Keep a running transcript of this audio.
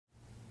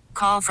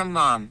call from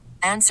mom.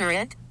 Answer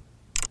it.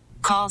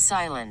 Call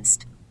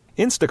silenced.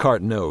 Instacart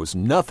knows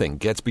nothing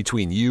gets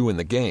between you and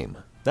the game.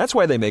 That's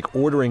why they make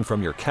ordering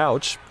from your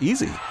couch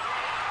easy.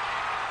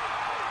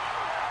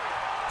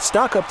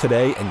 Stock up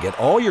today and get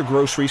all your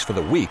groceries for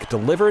the week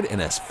delivered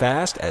in as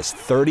fast as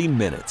 30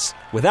 minutes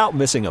without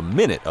missing a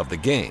minute of the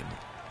game.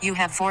 You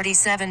have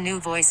 47 new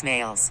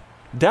voicemails.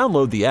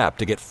 Download the app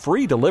to get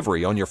free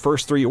delivery on your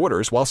first 3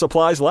 orders while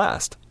supplies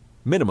last.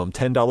 Minimum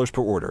 $10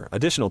 per order.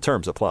 Additional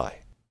terms apply.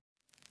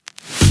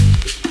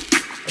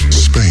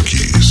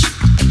 Spankies.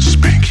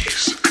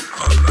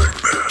 I like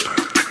that.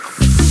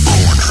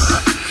 Corner.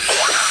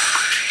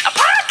 A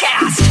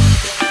podcast!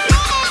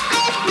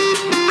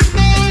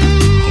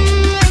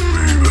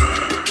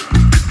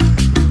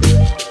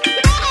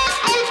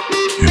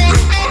 You know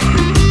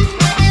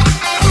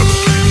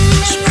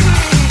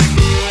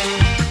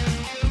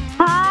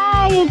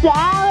Hi, it's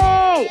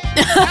Allie.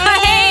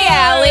 Hey,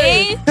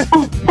 Allie.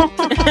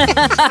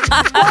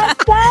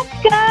 What's up,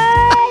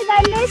 guys? I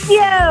miss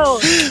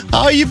you.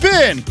 How you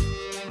been?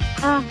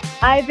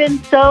 I've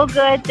been so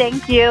good,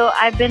 thank you.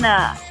 I've been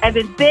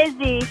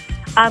busy.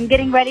 I'm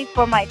getting ready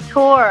for my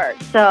tour,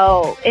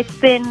 so it's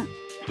been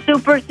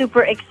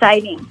super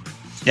exciting.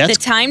 The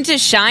Time to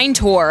Shine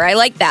tour. I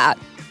like that.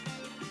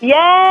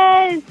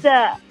 Yes,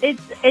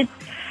 it's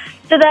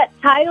so that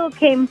title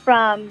came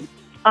from.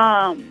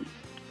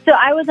 So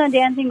I was on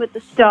Dancing with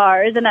the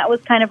Stars, and that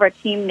was kind of our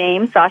team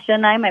name, Sasha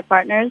and I, my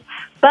partners.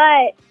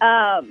 But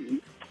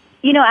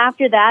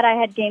after that, I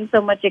had gained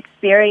so much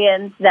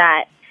experience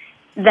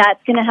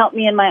that's going to help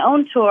me in my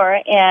own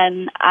tour,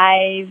 and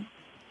I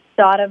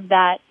thought of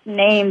that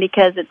name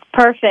because it's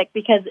perfect,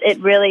 because it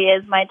really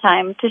is my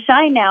time to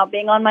shine now,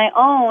 being on my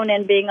own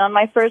and being on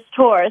my first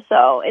tour,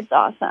 so it's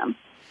awesome.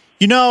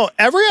 You know,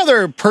 every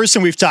other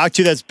person we've talked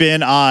to that's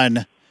been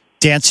on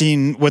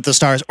Dancing with the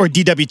Stars, or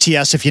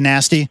DWTS if you're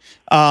nasty,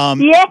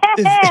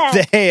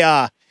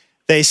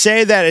 they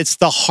say that it's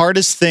the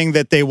hardest thing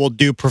that they will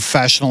do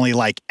professionally,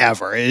 like,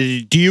 ever.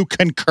 Do you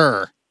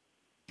concur?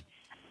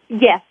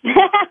 Yes,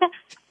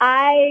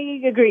 I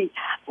agree.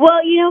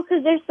 Well,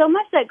 because there's so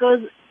much that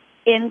goes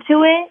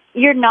into it.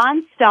 You're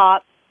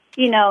nonstop.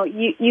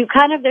 You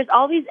kind of, there's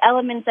all these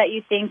elements that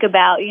you think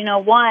about.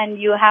 One,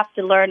 you have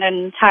to learn an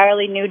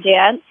entirely new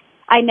dance.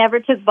 I never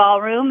took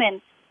ballroom,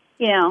 and,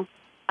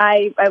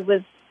 I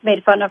was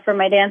made fun of for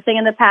my dancing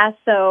in the past,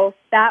 so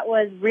that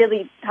was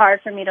really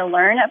hard for me to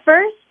learn at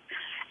first.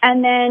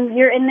 And then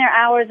you're in there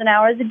hours and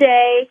hours a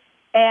day,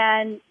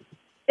 and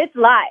it's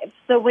live.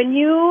 So when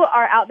you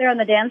are out there on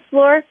the dance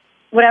floor,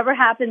 whatever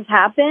happens,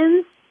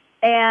 happens.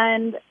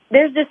 And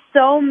there's just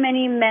so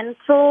many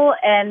mental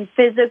and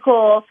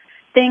physical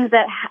things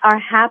that are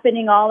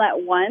happening all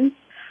at once.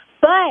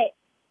 But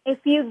if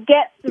you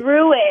get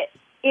through it,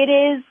 it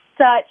is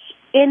such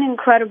an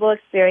incredible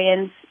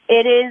experience.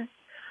 It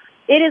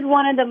is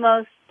one of the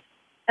most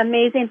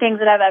amazing things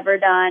that I've ever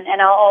done.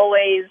 And I'll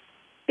always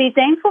be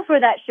thankful for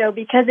that show,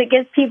 because it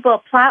gives people a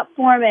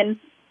platform and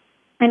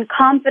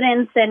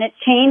confidence, and it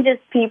changes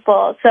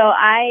people. So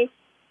I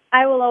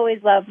will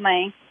always love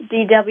my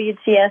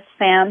DWTS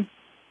fam.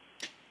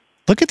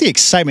 Look at the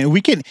excitement.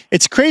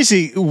 It's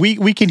crazy.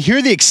 We can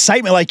hear the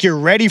excitement, like you're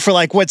ready for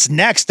like what's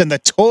next, and the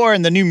tour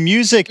and the new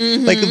music.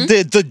 Mm-hmm. Like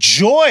the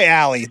joy,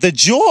 Allie, the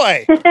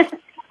joy.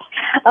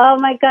 Oh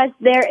my gosh,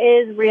 there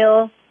is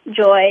real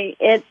joy.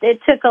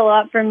 It took a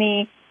lot for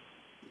me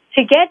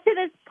to get to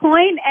this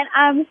point, and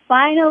I'm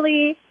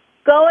finally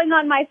going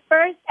on my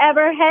first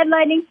ever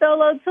headlining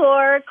solo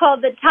tour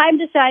called the Time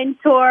to Shine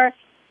Tour.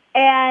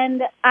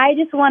 And I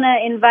just want to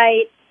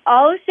invite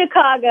all of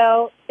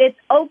Chicago. It's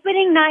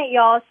opening night,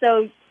 y'all,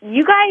 so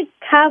you guys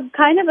have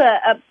kind of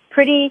a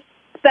pretty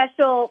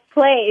special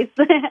place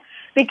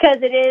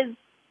because it is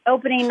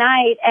opening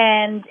night,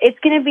 and it's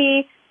going to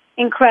be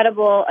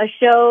incredible. A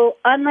show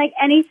unlike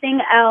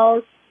anything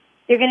else.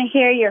 You're going to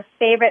hear your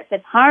favorite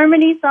Fifth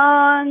Harmony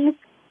songs,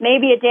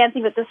 maybe a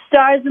Dancing with the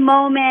Stars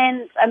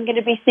moment. I'm going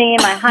to be singing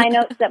my high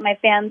notes that my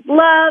fans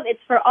love.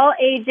 It's for all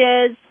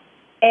ages,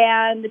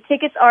 and the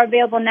tickets are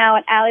available now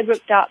at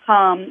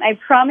alliebrooke.com. I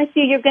promise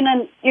you're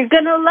gonna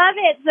love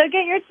it. So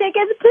get your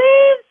tickets,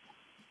 please.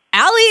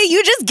 Allie,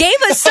 you just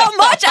gave us so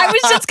much. I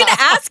was just going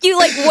to ask you,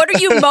 like, what are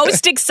you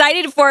most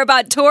excited for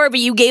about tour? But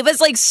you gave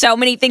us, like, so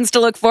many things to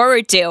look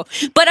forward to.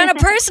 But on a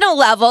personal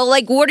level,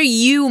 like, what are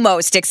you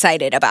most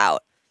excited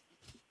about?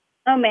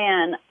 Oh,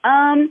 man.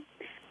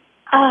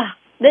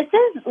 This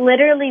has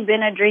literally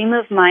been a dream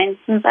of mine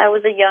since I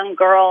was a young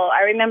girl.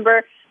 I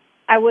remember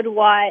I would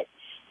watch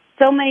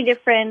so many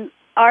different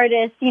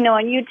artists,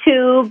 on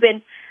YouTube,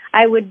 and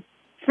I would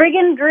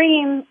friggin'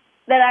 dream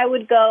that I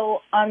would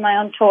go on my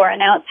own tour, and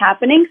now it's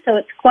happening, so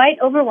it's quite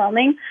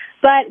overwhelming.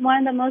 But one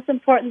of the most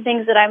important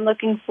things that I'm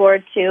looking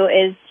forward to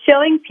is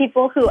showing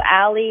people who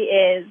Allie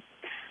is.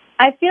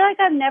 I feel like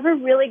I've never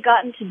really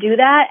gotten to do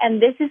that,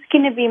 and this is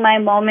going to be my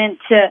moment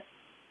to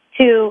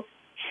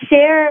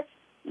share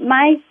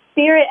my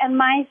spirit and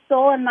my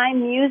soul and my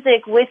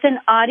music with an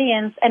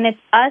audience, and it's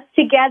us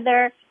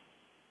together.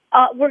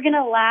 We're going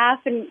to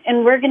laugh,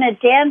 and we're going to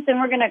dance, and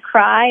we're going to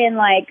cry, and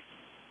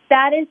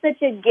that is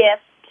such a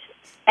gift,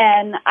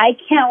 and I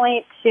can't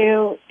wait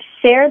to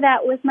share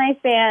that with my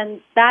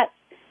fans. That's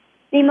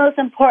the most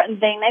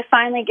important thing. They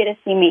finally get to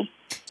see me.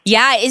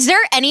 Yeah. Is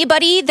there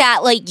anybody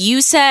that, like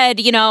you said,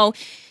 you know,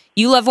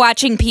 you love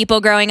watching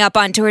people growing up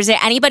on tours? Is there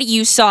anybody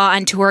you saw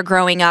on tour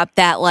growing up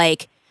that,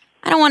 like,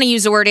 I don't want to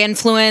use the word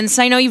influence.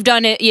 I know you've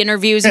done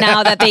interviews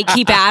now that they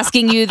keep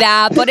asking you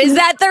that, but is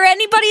there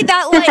anybody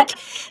that, like,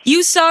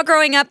 you saw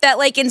growing up that,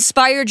 like,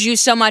 inspired you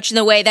so much in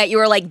the way that you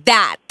were like,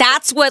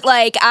 that's what,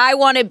 like, I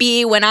want to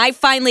be when I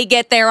finally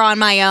get there on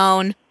my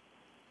own?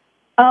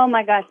 Oh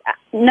my gosh.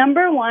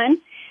 Number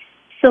one,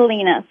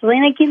 Selena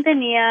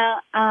Quintanilla.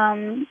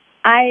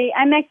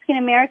 I'm Mexican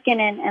American,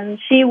 and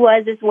she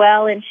was as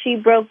well, and she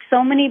broke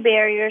so many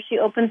barriers. She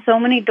opened so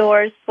many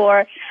doors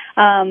for,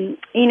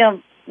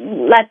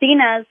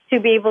 Latinas to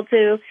be able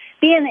to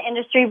be in the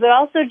industry, but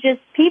also just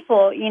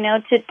people,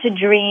 to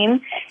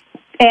dream.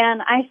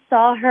 And I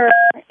saw her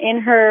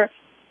in her,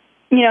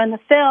 in the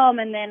film,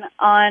 and then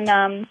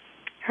on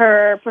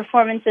her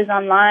performances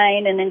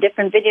online and in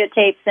different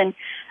videotapes. And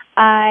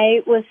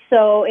I was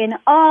so in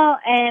awe,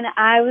 and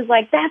I was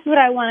like, that's what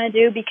I want to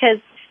do, because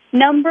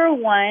number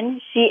one,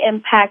 she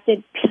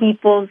impacted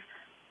people's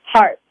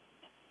hearts.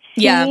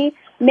 She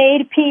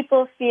made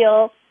people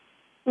feel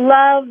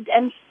loved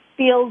and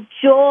feel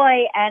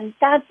joy, and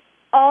that's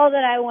all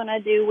that I want to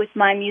do with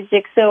my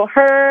music. So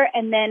her,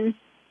 and then,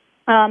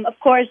 of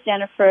course,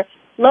 Jennifer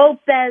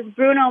Lopez,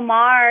 Bruno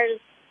Mars,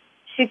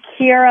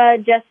 Shakira,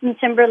 Justin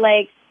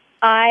Timberlake.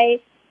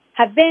 I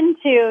have been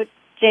to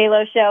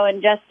J-Lo show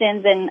and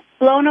Justin's and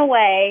blown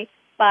away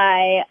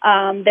by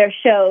their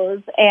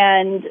shows,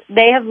 and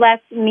they have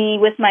left me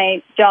with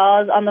my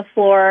jaws on the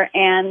floor,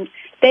 and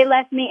they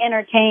left me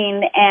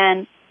entertained.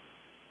 And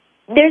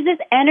there's this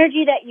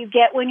energy that you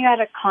get when you're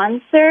at a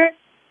concert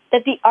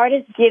that the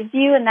artist gives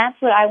you, and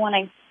that's what I want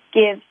to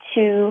give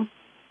to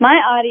my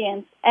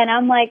audience. And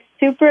I'm like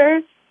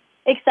super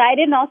excited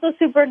and also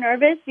super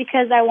nervous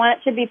because I want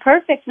it to be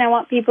perfect and I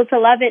want people to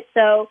love it.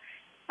 So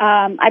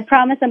I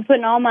promise I'm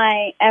putting all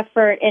my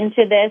effort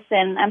into this,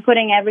 and I'm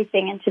putting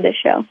everything into the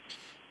show.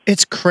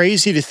 It's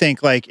crazy to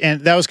think, like,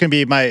 and that was going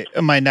to be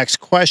my next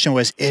question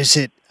was, is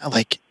it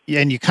like,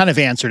 and you kind of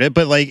answered it,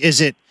 but like, is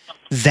it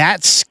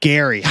that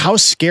scary? How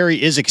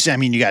scary is it? 'Cause, I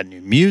mean, you got new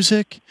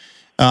music.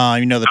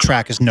 The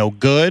track is no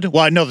good.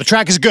 Well, no, the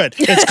track is good.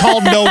 It's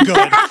called No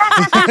Good.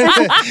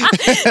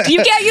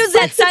 You can't use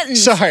that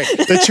sentence. Sorry.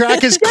 The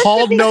track is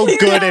called No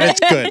Good, and it's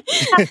good.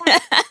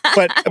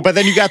 but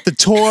then you got the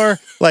tour.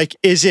 Like,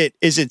 is it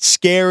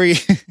scary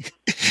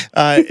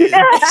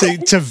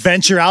to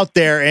venture out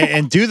there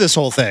and do this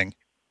whole thing?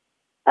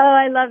 Oh,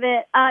 I love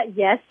it.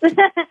 Yes.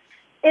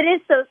 It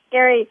is so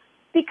scary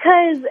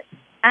because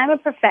I'm a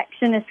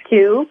perfectionist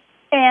too.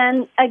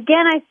 And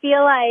again, I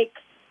feel like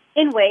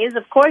in ways,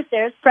 of course,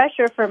 there's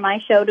pressure for my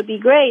show to be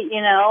great,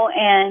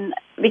 and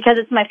because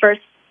it's my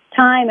first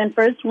time and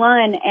first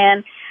one.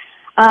 And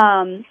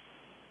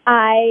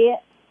I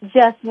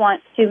just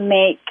want to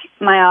make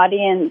my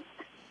audience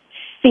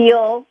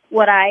feel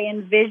what I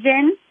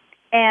envision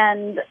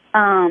and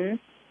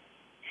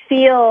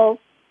feel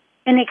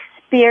an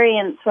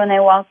experience when they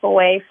walk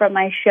away from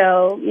my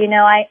show.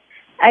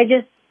 I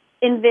just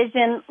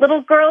envision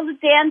little girls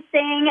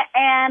dancing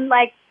and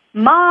like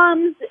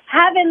moms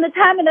having the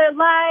time of their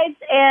lives,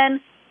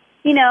 and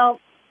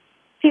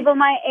people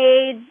my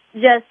age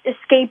just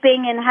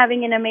escaping and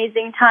having an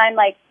amazing time.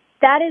 Like,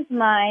 that is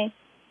my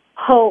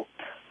hope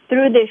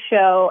through this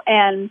show,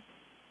 and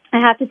I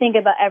have to think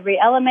about every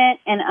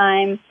element, and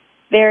I'm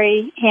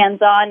very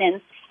hands-on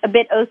and a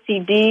bit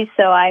OCD,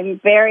 so I'm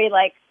very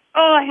like,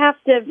 I have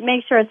to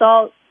make sure it's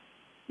all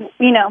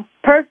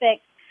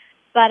perfect.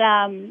 But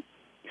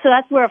so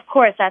that's where, of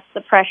course, that's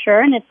the pressure,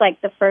 and it's like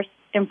the first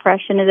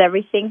impression is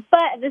everything.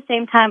 But at the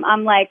same time,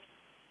 I'm like,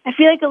 I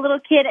feel like a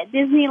little kid at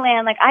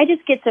Disneyland. Like, I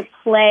just get to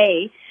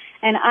play,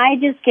 and I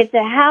just get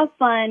to have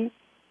fun,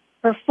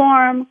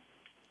 perform,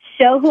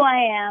 show who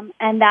I am,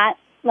 and that's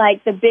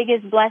like the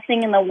biggest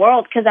blessing in the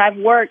world because I've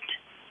worked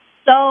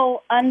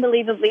so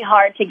unbelievably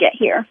hard to get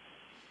here.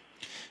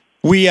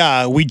 We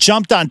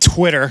jumped on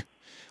Twitter,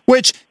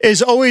 which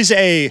is always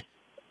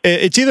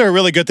it's either a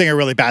really good thing or a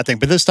really bad thing.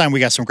 But this time we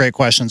got some great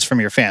questions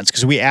from your fans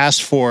because we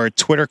asked for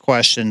Twitter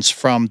questions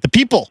from the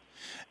people.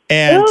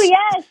 And,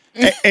 yes.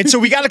 and so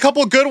we got a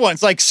couple of good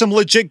ones, like some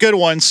legit good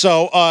ones.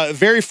 So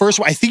very first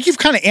one, I think you've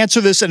kind of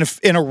answered this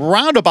in a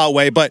roundabout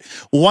way, but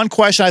one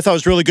question I thought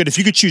was really good. If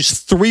you could choose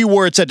 3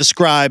 words that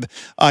describe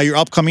your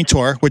upcoming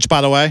tour, which,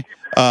 by the way,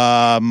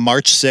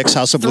 March 6th,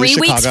 House of Blues,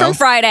 3 Chicago. weeks from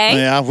Friday.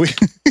 Yeah.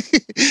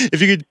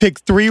 If you could pick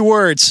 3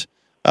 words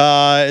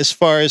as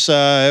far as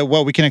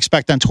what we can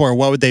expect on tour,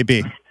 what would they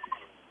be?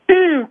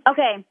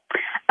 Okay.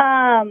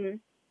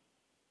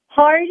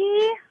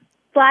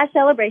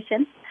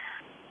 Party/celebration.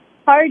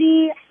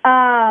 Party,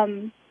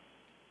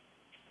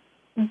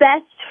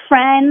 best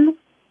friend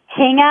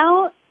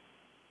hangout,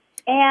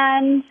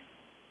 and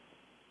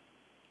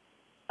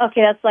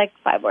okay, that's like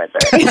 5 words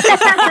already.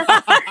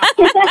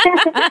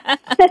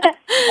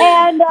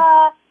 And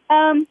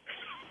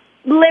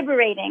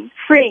liberating,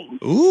 free.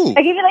 Ooh.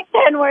 I give you like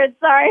 10 words.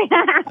 Sorry.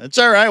 That's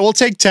all right. We'll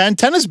take 10.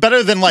 10 is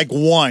better than like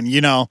 1,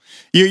 you know.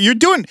 You're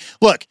doing,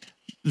 look,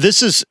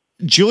 this is,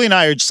 Julie and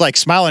I are just like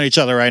smiling at each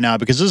other right now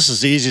because this is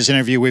the easiest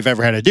interview we've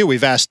ever had to do.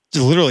 We've asked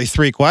literally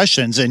 3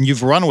 questions and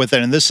you've run with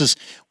it. And this is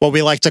what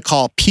we like to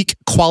call peak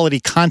quality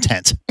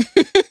content.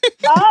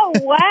 Oh,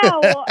 wow.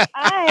 Well,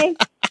 I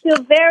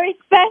feel very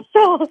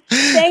special.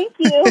 Thank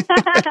you.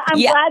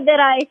 I'm glad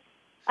that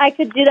I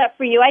could do that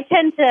for you. I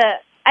tend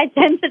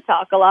to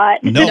talk a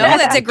lot. No,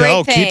 that's a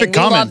great thing. Keep it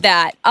coming. We love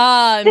that.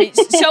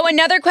 So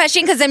another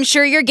question, because I'm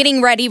sure you're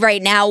getting ready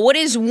right now. What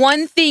is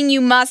one thing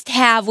you must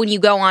have when you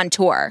go on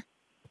tour?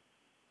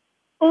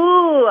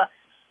 Ooh,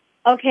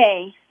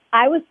 okay.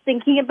 I was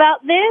thinking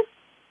about this,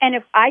 and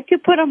if I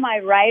could put on my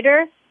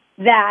rider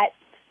that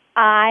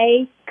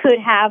I could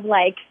have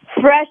like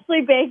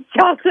freshly baked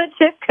chocolate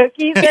chip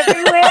cookies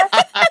everywhere,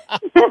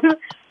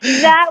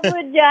 that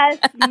would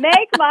just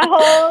make my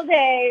whole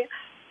day.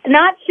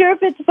 Not sure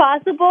if it's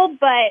possible,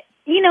 but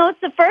you know,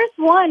 it's the first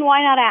one.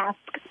 Why not ask?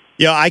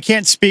 Yeah, I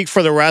can't speak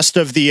for the rest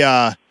of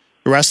the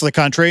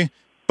country.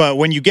 But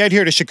when you get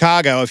here to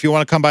Chicago, if you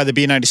want to come by the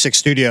B96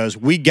 studios,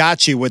 we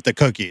got you with the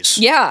cookies.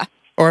 Yeah.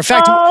 Or in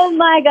fact, oh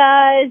my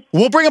gosh,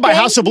 we'll bring them by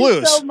House of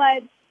Blues. Thank you so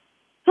much.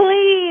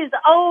 Please,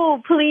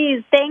 oh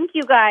please, thank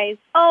you guys.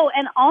 Oh,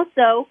 and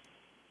also,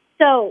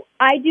 so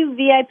I do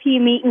VIP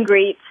meet and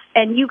greets,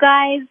 and you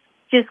guys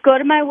just go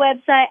to my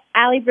website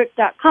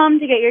alliebrooke.com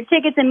to get your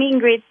tickets and meet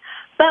and greets.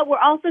 But we're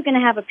also going to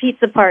have a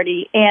pizza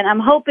party, and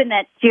I'm hoping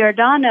that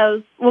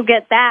Giordano's will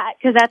get that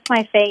because that's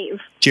my fave.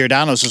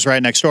 Giordano's is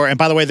right next door. And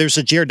by the way, there's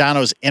a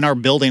Giordano's in our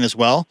building as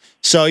well.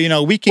 So, you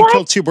know, we can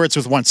kill 2 birds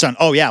with one stone.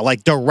 Oh, yeah,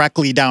 like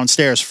directly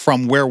downstairs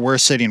from where we're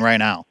sitting right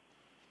now.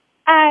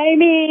 I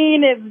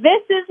mean, if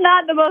this is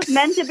not the most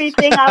meant to be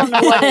thing, I don't know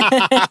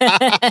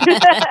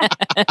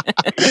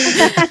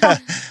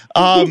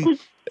what is.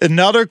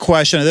 Another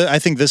question, I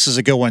think this is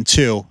a good one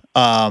too.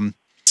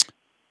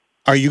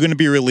 Are you going to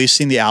be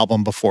releasing the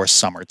album before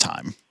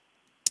summertime?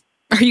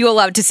 Are you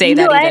allowed to say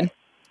that even?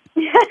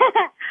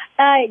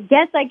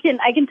 Yes, I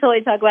can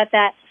totally talk about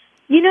that.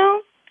 You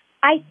know,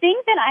 I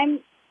think that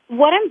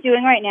what I'm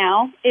doing right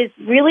now is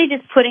really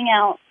just putting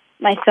out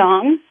my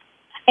songs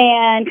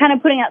and kind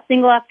of putting out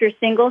single after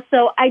single.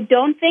 So I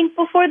don't think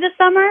before the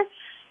summer.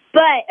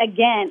 But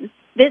again,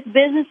 this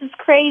business is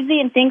crazy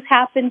and things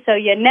happen, so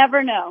you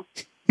never know.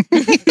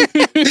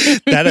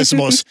 That is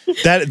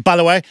by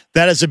the way,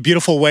 that is a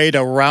beautiful way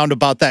to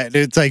roundabout that.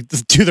 It's like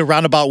do the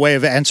roundabout way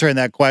of answering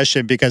that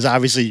question because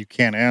obviously you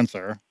can't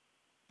answer,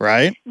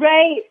 right?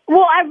 Right.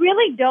 Well, I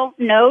really don't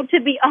know,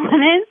 to be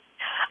honest.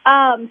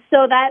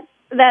 So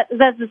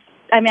that's just,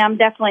 I mean, I'm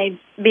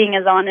definitely being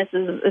as honest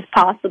as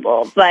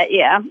possible, but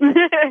yeah.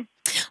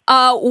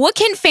 What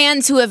can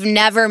fans who have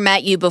never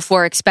met you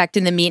before expect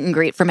in the meet and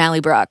greet from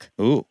Allie Brooke?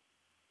 Ooh.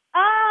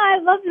 I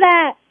love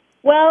that.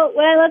 Well,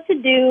 what I love to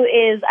do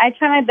is I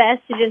try my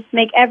best to just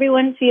make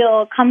everyone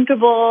feel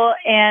comfortable,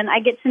 and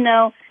I get to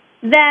know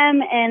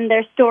them and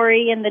their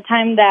story and the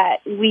time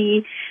that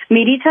we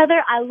meet each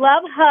other. I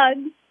love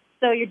hugs,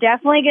 so you're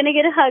definitely going to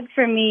get a hug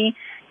from me,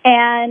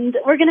 and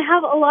we're going to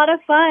have a lot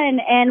of fun,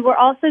 and we're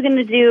also going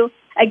to do,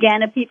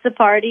 again, a pizza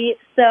party,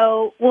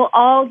 so we'll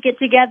all get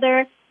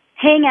together,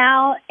 hang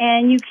out,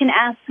 and you can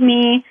ask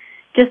me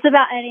just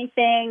about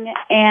anything,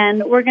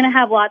 and we're going to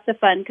have lots of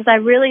fun because I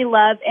really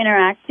love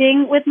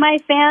interacting with my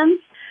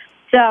fans.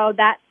 So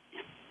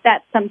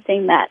that's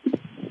something that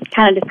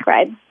kind of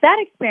describes that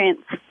experience.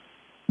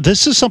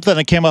 This is something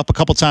that came up a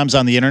couple times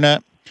on the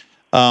internet,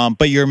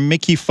 but your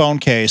Mickey phone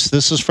case,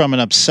 this is from an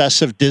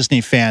obsessive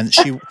Disney fan.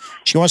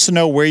 She wants to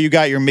know where you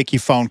got your Mickey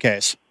phone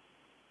case.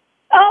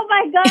 Oh,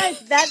 my gosh,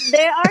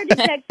 they are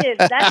detectives.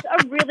 That's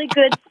a really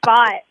good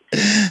spot.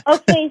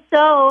 Okay,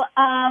 so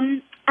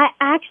I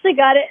actually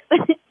got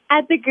it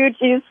at the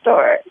Gucci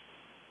store.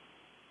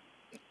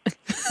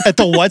 At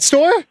the what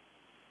store?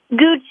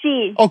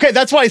 Gucci. Okay,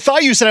 that's what I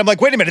thought you said. I'm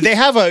like, wait a minute. They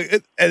have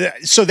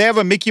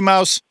a Mickey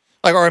Mouse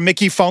or a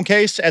Mickey phone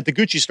case at the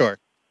Gucci store.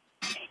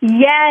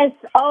 Yes.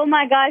 Oh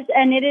my gosh.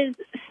 And it is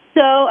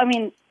so, I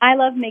mean, I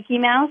love Mickey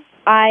Mouse.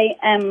 I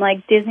am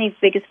like Disney's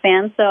biggest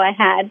fan, so I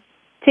had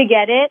to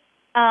get it.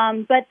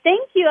 But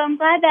thank you. I'm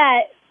glad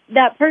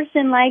that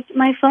person liked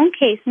my phone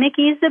case.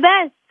 Mickey is the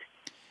best.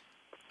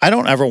 I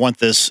don't ever want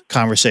this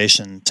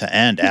conversation to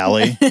end,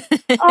 Allie. Me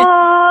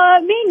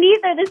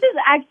neither. This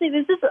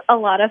is a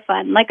lot of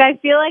fun. Like, I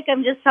feel like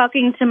I'm just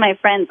talking to my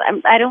friends.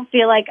 I don't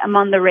feel like I'm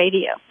on the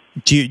radio.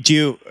 Do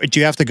you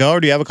have to go,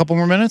 or do you have a couple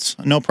more minutes?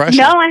 No pressure.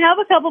 No, I have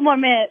a couple more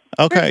minutes.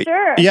 Okay. For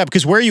sure. Yeah,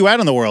 because where are you at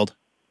in the world?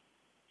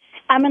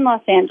 I'm in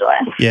Los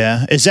Angeles.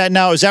 Yeah. Is that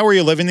where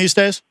you're living these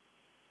days?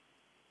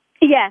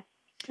 Yes.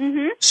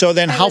 Mm-hmm. So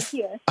then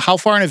how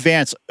far in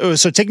advance?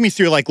 So take me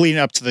through like leading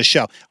up to the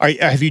show.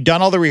 Have you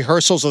done all the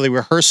rehearsals? Are the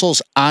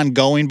rehearsals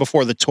ongoing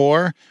before the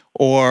tour,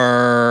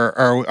 or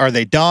are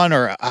they done?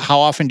 Or how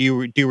often do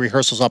you do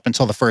rehearsals up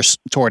until the first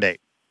tour date?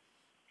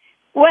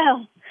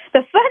 Well,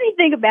 the funny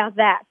thing about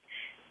that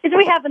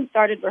we haven't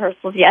started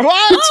rehearsals yet.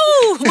 What?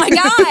 Oh my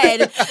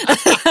God.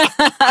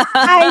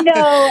 I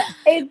know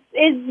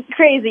it's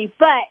crazy,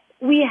 but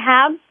we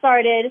have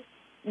started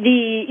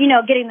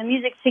getting the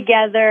music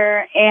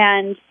together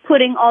and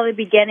putting all the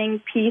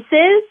beginning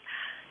pieces.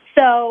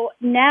 So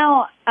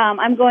now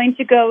I'm going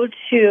to go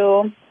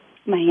to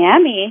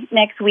Miami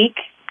next week,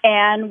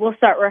 and we'll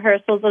start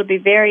rehearsals. It'll be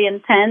very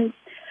intense,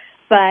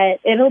 but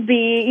it'll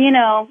be,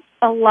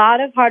 a lot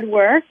of hard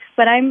work,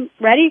 but I'm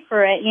ready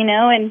for it,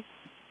 and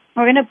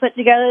we're going to put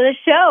together the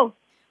show.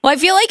 Well, I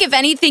feel like if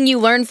anything you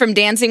learn from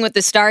Dancing with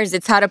the Stars,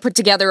 it's how to put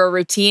together a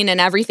routine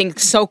and everything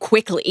so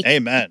quickly.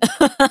 Amen.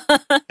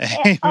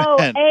 Amen. Oh,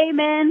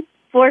 amen,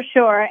 for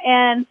sure.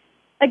 And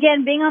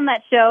again, being on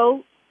that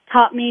show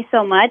taught me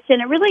so much,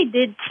 and it really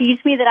did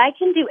teach me that I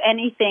can do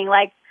anything.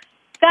 Like,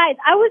 guys,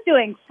 I was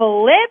doing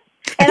flips,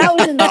 and I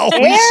was in the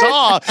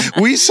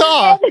air. We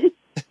saw.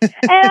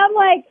 And I'm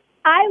like,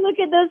 I look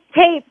at those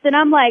tapes, and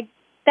I'm like,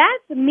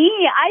 that's me.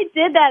 I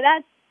did that.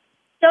 That's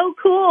so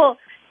cool.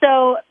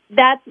 So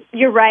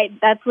you're right.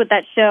 That's what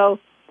that show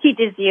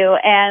teaches you.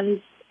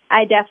 And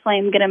I definitely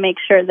am going to make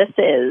sure this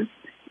is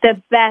the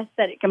best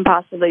that it can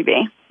possibly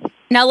be.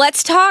 Now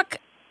let's talk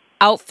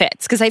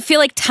outfits, because I feel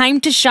like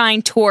Time to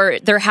Shine tour,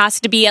 there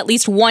has to be at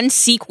least one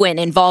sequin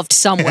involved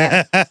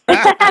somewhere.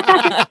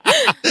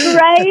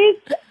 Right?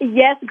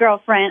 Yes,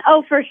 girlfriend.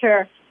 Oh, for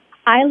sure.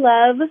 I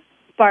love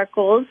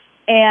sparkles.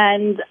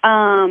 And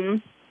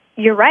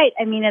you're right.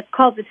 I mean, it's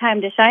called the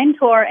Time to Shine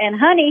tour. And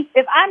honey,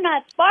 if I'm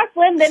not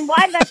sparkling, then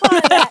why did I call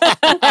it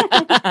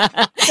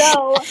that?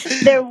 So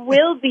there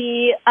will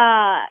be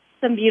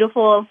some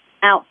beautiful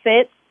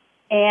outfits.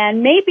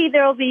 And maybe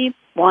there will be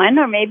one,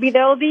 or maybe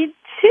there will be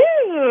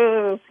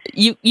two.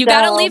 You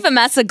got to leave a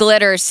mess of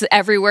glitters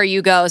everywhere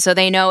you go, so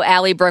they know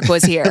Allie Brooke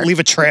was here. Leave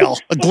a trail,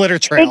 a glitter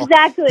trail.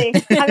 Exactly.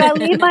 I got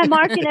to leave my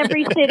mark in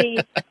every city.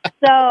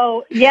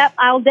 So, yep,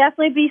 I'll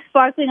definitely be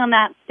sparkling on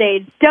that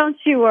stage. Don't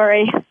you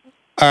worry.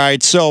 All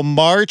right, so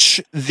March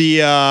the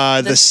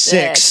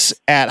 6th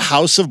at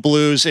House of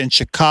Blues in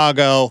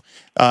Chicago.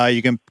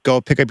 You can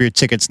go pick up your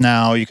tickets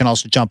now. You can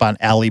also jump on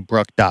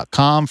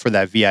alliebrooke.com for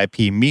that VIP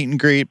meet and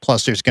greet.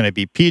 Plus, there's going to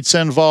be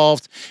pizza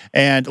involved.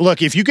 And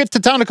look, if you get to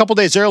town a couple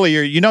days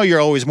earlier,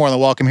 you're always more than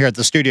welcome here at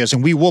the studios,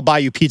 and we will buy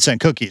you pizza and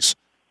cookies.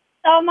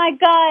 Oh, my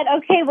God.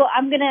 Okay, well,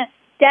 I'm going to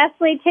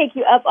definitely take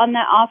you up on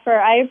that offer.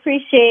 I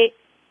appreciate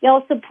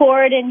y'all's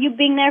support and you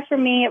being there for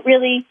me. It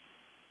really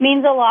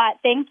means a lot.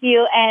 Thank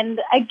you. And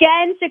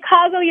again,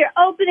 Chicago, your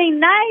opening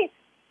night.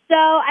 So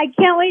I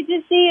can't wait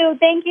to see you.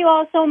 Thank you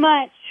all so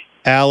much.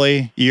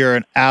 Allie, you're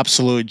an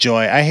absolute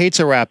joy. I hate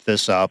to wrap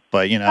this up,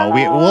 but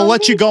we'll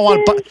let you go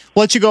on.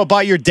 Let you go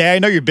about your day. I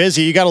know you're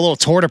busy. You got a little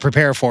tour to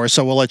prepare for,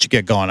 so we'll let you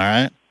get going. All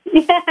right.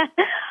 Yeah.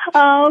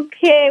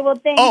 Okay. Well,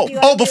 thank you.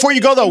 Oh, before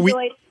you go though,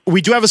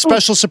 we do have a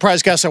special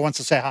surprise guest that wants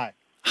to say hi.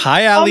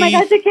 Hi, Allie. Oh my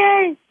gosh,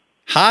 okay.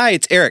 Hi,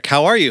 it's Eric.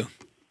 How are you?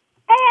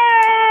 Eric!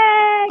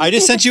 I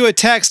just sent you a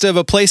text of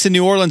a place in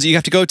New Orleans that you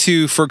have to go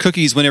to for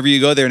cookies whenever you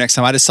go there next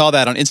time. I just saw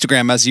that on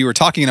Instagram as you were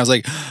talking, and I was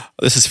like,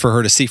 this is for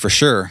her to see for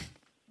sure.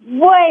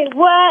 Wait,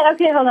 what?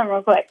 Okay, hold on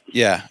real quick.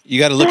 Yeah, you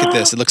got to look at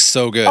this. It looks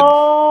so good.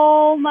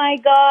 Oh my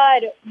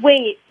God!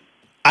 Wait.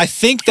 I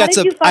think that's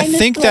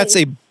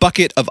a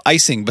bucket of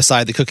icing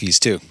beside the cookies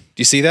too. Do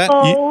you see that?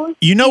 Oh,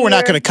 we're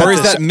not going to cut or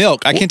is this. that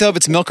milk? I can't tell if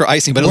it's milk or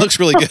icing, but it looks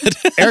really good.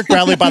 Eric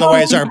Bradley, by the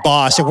way, is our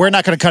boss, and we're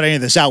not going to cut any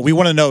of this out. We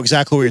want to know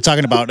exactly what you're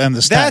talking about in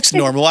this text. That's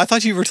normal. I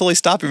thought you were totally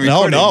stopping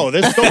recording. No,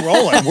 they're still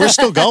rolling. We're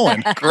still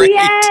going. Great.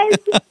 yes.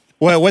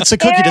 Well, what's the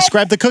cookie? Eric.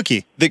 Describe the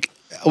cookie.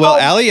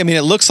 Allie, I mean,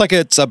 it looks like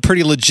it's a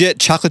pretty legit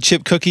chocolate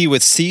chip cookie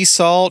with sea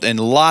salt and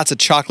lots of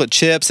chocolate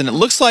chips, and it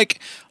looks like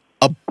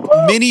a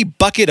mini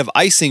bucket of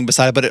icing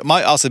beside it, but it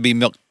might also be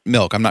milk.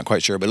 I'm not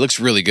quite sure, but it looks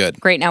really good.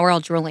 Great, now we're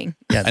all drooling.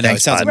 Yeah, I know, it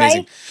sounds bud.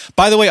 amazing. Right?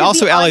 By the way,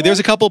 also, Allie, honest- there's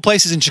a couple of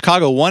places in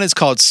Chicago. One is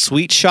called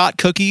Sweet Shot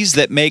Cookies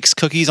that makes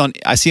cookies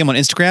I see them on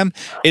Instagram.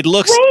 It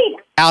looks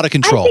out of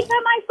control. I think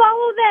I might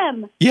follow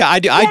them. Yeah, I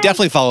do. Yes. I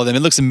definitely follow them.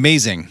 It looks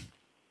amazing.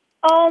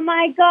 Oh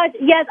my gosh.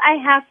 Yes, I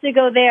have to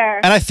go there.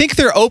 And I think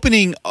they're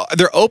open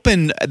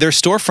their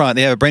storefront.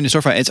 They have a brand new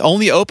storefront. It's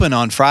only open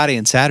on Friday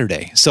and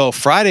Saturday. So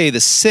Friday the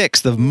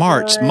 6th of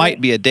March might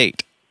be a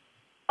date.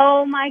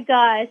 Oh my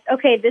gosh.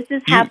 Okay, this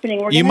is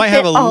happening. You might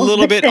have a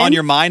little bit on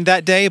your mind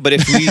that day, but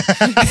if we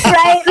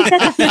right.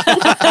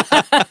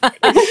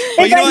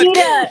 But you know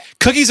what?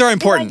 Cookies are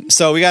important,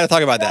 so we got to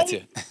talk about that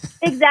too.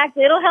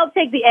 Exactly. It'll help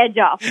take the edge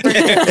off.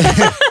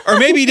 Or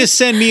maybe just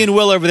send me and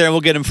Will over there and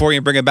we'll get them for you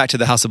and bring them back to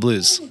the House of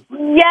Blues.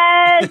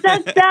 Yes,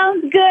 that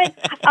sounds good.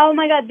 Oh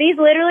my God, these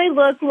literally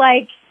look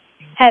like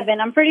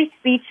heaven. I'm pretty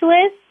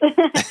speechless.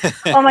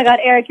 Oh my God,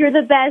 Eric, you're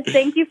the best.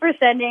 Thank you for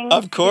sending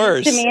Of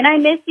course. to me, and I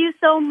miss you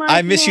so much.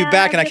 I miss you man.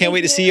 back, and I can't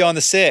wait to see you on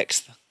the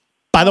 6th.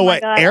 By the Oh my way,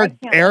 God, I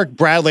can't Eric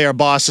Bradley, our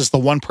boss, is the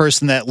one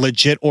person that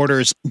legit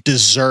orders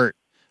dessert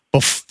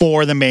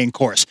before the main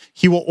course.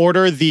 He will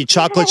order the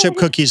chocolate chip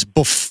cookies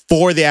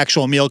before the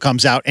actual meal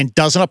comes out and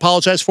doesn't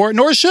apologize for it,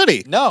 nor should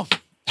he. No.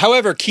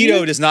 However,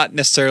 keto does not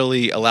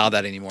necessarily allow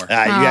that anymore. You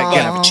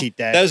gotta have a cheat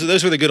day.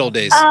 Those were the good old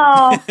days.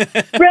 Oh,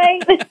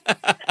 right.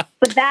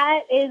 But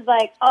that is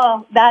like,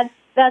 oh,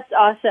 that's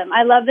awesome.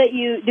 I love that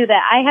you do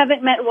that. I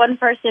haven't met one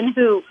person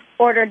who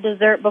ordered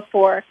dessert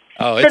before.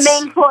 Oh, the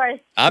main course.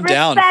 I'm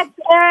down. Respect,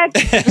 Eric.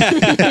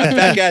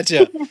 Back at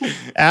you.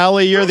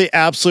 Allie, you're the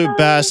absolute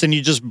best, and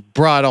you just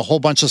brought a whole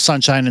bunch of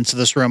sunshine into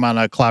this room on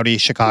a cloudy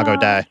Chicago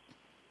day.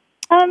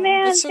 Oh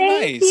man, That's so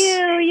thank nice.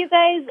 you. You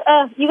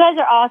guys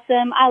are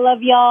awesome. I love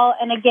y'all.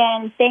 And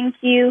again, thank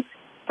you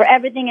for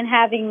everything and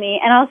having me.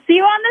 And I'll see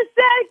you on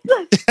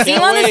the 6th. See you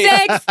on the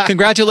 6th.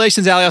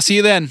 Congratulations, Allie. I'll see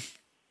you then.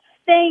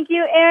 Thank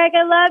you, Eric.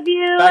 I love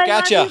you. Back I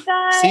at love you. you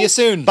guys. See you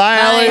soon. Bye,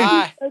 Allie.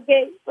 Bye.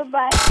 Okay,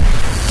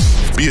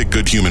 bye-bye. Be a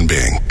good human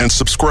being and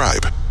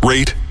subscribe,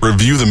 rate,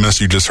 review the mess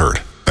you just heard.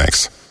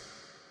 Thanks.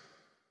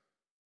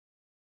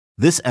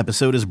 This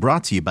episode is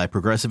brought to you by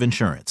Progressive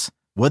Insurance.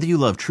 Whether you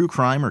love true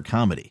crime or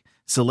comedy,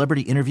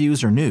 celebrity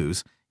interviews or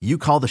news, you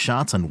call the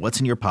shots on what's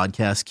in your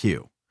podcast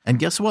queue. And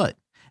guess what?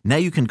 Now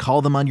you can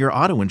call them on your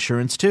auto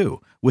insurance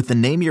too with the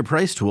Name Your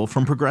Price tool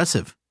from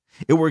Progressive.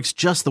 It works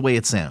just the way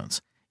it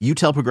sounds. You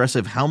tell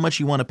Progressive how much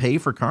you want to pay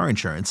for car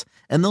insurance,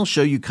 and they'll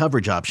show you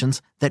coverage options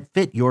that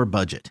fit your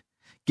budget.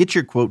 Get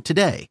your quote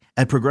today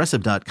at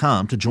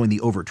Progressive.com to join the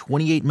over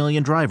 28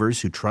 million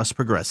drivers who trust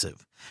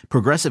Progressive.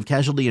 Progressive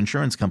Casualty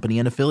Insurance Company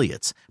and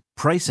Affiliates.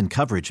 Price and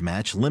coverage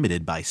match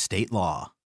limited by state law.